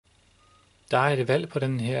Der er et valg på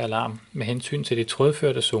den her alarm med hensyn til de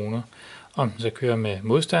trådførte zoner, om den skal køre med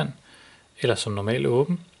modstand, eller som normalt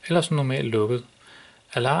åben, eller som normalt lukket.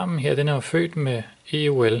 Alarmen her, den er jo født med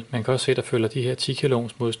EUL. Man kan også se, der følger de her 10 kilo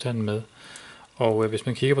ohms modstand med. Og hvis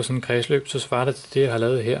man kigger på sådan en kredsløb, så svarer det til det, jeg har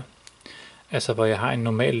lavet her. Altså hvor jeg har en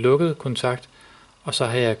normal lukket kontakt, og så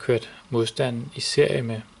har jeg kørt modstanden i serie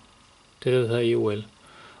med det, der hedder EUL.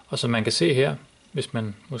 Og som man kan se her, hvis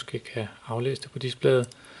man måske kan aflæse det på displayet,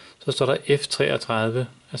 så står der F33,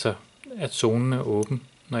 altså at zonen er åben,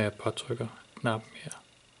 når jeg påtrykker knappen her.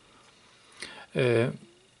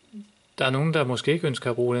 Der er nogen, der måske ikke ønsker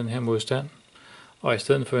at bruge den her modstand, og i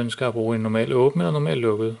stedet for ønsker at bruge en normal åben eller normal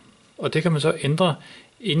lukket. Og det kan man så ændre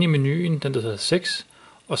inde i menuen, den der hedder 6,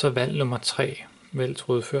 og så valg nummer 3, vælg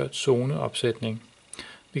trådført zoneopsætning.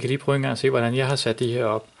 Vi kan lige prøve en gang at se, hvordan jeg har sat de her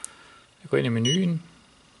op. Jeg går ind i menuen.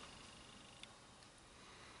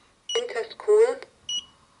 Indtast kode.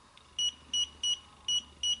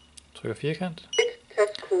 Trykker firkant. 1.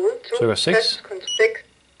 Tast kode. 2. Trykker 6. Tast konspekt.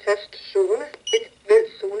 Tast zone. 1. Vælg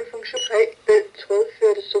zonefunktion. 3. Vælg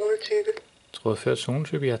trådførte zonetype. Trådført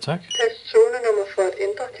zonetype, ja tak. Tast zonenummer for at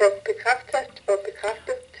ændre. Tast bekræft og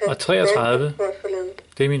bekræfte. Tast Og 33, for at forlade.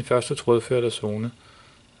 det er min første trådførte zone.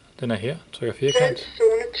 Den er her. Trykker firkant. Vælg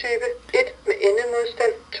zonetype. 1 med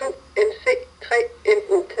endemodstand. 2. NC. 3.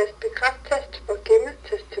 NO. Tast bekræft. Tast og gemme.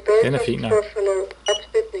 Tast tilbage. Den er fin nok. For at forlade.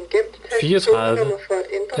 Opsætning gemt. Tast 34. zonenummer for at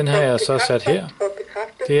ændre. Den har jeg så sat her.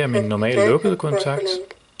 Det er min normale lukkede kontakt.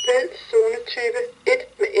 Vælg zonetype 1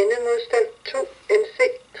 med endemodstand. 2. NC.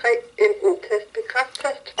 3. NO. Tast bekræft.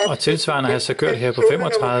 Tast. Og tilsvarende har jeg så kørt her på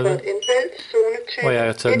 35, hvor jeg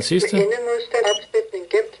har taget den sidste.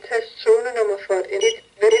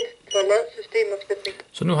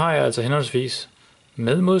 Så nu har jeg altså henholdsvis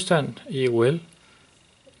med modstand i EUL,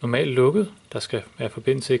 normalt lukket, der skal være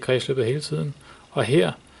forbindelse i kredsløbet hele tiden, og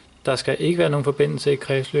her, der skal ikke være nogen forbindelse i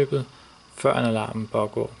kredsløbet, før en alarmen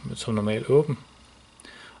pågår som normalt åben.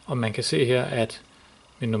 Og man kan se her, at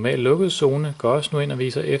min normalt lukkede zone går også nu ind og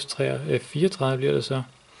viser F34 bliver det så.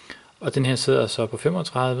 Og den her sidder så på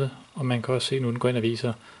 35, og man kan også se, at nu den går ind og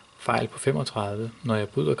viser fejl på 35, når jeg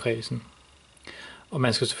bryder kredsen. Og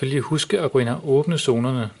man skal selvfølgelig huske at gå ind og åbne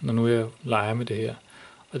zonerne, når nu jeg leger med det her.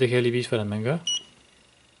 Og det kan jeg lige vise, hvordan man gør.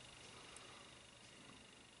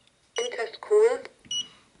 Indtast kode.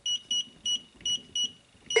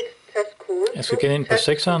 Jeg skal igen ind på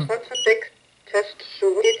 6'eren,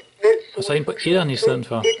 og så ind på 1'eren i stedet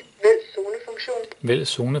for. Vælg zonefunktion. Vælg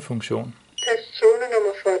zonefunktion. Tast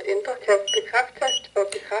zonenummer for at ændre. Tast bekræft. Tast og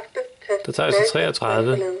bekræfte. Tast. Der tager jeg så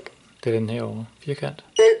 33. Det er den her over firkant.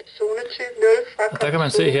 Vælg zonetype 0 fra. Og der kan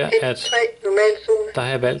man se her, at 3 normal zone. der har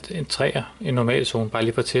jeg valgt en 3'er, en normal zone, bare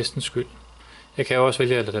lige for testens skyld. Jeg kan jo også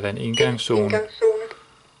vælge at lade det være en engangszone,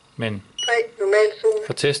 men 3 normal zone.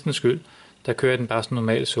 for testens skyld, der kører den bare som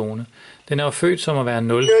normal zone. Den er jo født som at være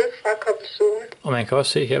 0, 0 fra kobbelzone. og man kan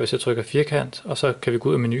også se her, hvis jeg trykker firkant, og så kan vi gå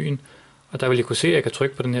ud af menuen, og der vil I kunne se, at jeg kan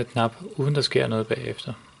trykke på den her knap, uden der sker noget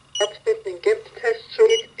bagefter. Opsætning gemt. Tast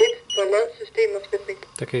 1 forlad systemopsætning.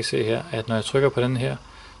 Der kan I se her, at når jeg trykker på den her,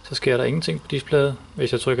 så sker der ingenting på displayet.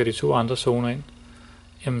 Hvis jeg trykker de 2 andre zoner ind,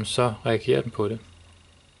 jamen så reagerer den på det.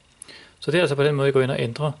 Så det er altså på den måde, jeg går ind og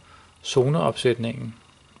ændrer zoneopsætningen.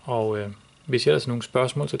 Og hvis I ellers har nogle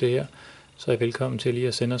spørgsmål til det her, så er I velkommen til lige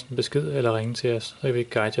at sende os en besked eller ringe til os, så jeg vil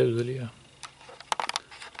guide jer yderligere.